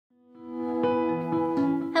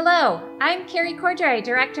Hello, I'm Kerri Cordray,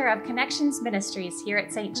 Director of Connections Ministries here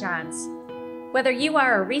at St. John's. Whether you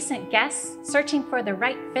are a recent guest searching for the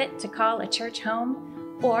right fit to call a church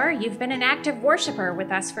home, or you've been an active worshiper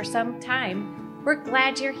with us for some time, we're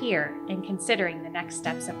glad you're here and considering the next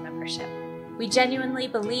steps of membership. We genuinely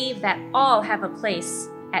believe that all have a place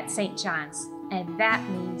at St. John's, and that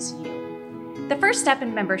means you. The first step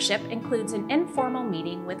in membership includes an informal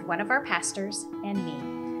meeting with one of our pastors and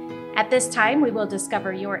me. At this time, we will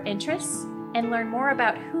discover your interests and learn more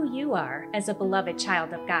about who you are as a beloved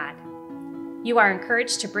child of God. You are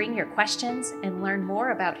encouraged to bring your questions and learn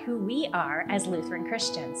more about who we are as Lutheran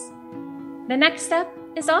Christians. The next step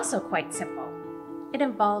is also quite simple. It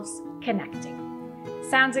involves connecting.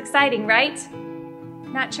 Sounds exciting, right?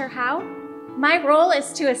 Not sure how? My role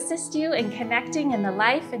is to assist you in connecting in the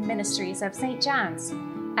life and ministries of St. John's.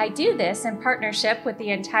 I do this in partnership with the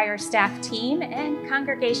entire staff team and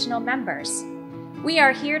congregational members. We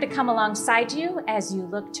are here to come alongside you as you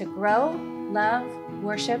look to grow, love,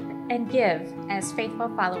 worship, and give as faithful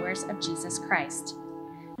followers of Jesus Christ.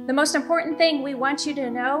 The most important thing we want you to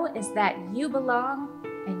know is that you belong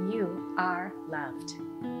and you are loved.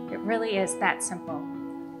 It really is that simple.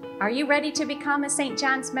 Are you ready to become a St.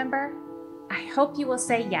 John's member? I hope you will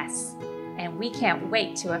say yes. And we can't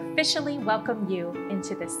wait to officially welcome you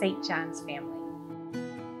into the St. John's family.